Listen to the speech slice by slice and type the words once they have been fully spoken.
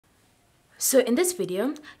So in this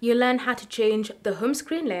video, you'll learn how to change the home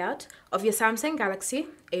screen layout of your Samsung Galaxy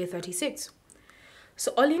A36.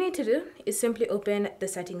 So all you need to do is simply open the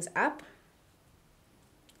Settings app.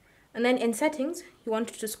 And then in Settings, you want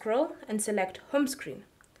to scroll and select Home Screen.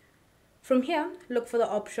 From here, look for the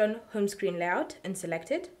option Home Screen Layout and select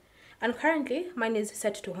it. And currently, mine is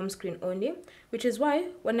set to home screen only, which is why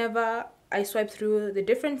whenever I swipe through the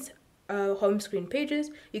different home screen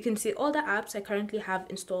pages, you can see all the apps I currently have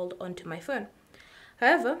installed onto my phone.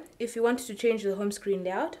 However, if you want to change the home screen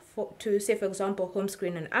layout to, say for example, home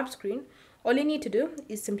screen and app screen, all you need to do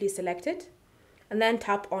is simply select it and then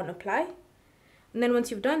tap on apply. And then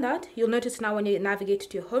once you've done that, you'll notice now when you navigate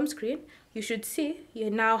to your home screen, you should see you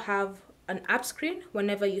now have an app screen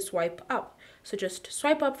whenever you swipe up. So just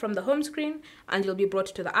swipe up from the home screen and you'll be brought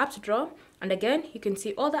to the apps drawer. And again, you can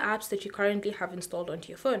see all the apps that you currently have installed onto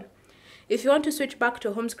your phone. If you want to switch back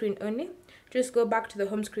to home screen only, just go back to the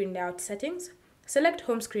home screen layout settings, select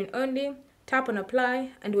home screen only, tap on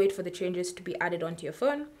apply, and wait for the changes to be added onto your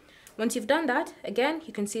phone. Once you've done that, again,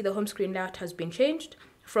 you can see the home screen layout has been changed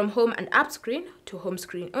from home and app screen to home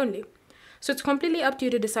screen only. So it's completely up to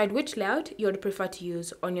you to decide which layout you would prefer to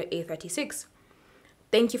use on your A36.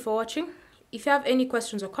 Thank you for watching. If you have any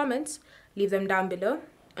questions or comments, leave them down below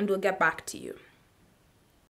and we'll get back to you.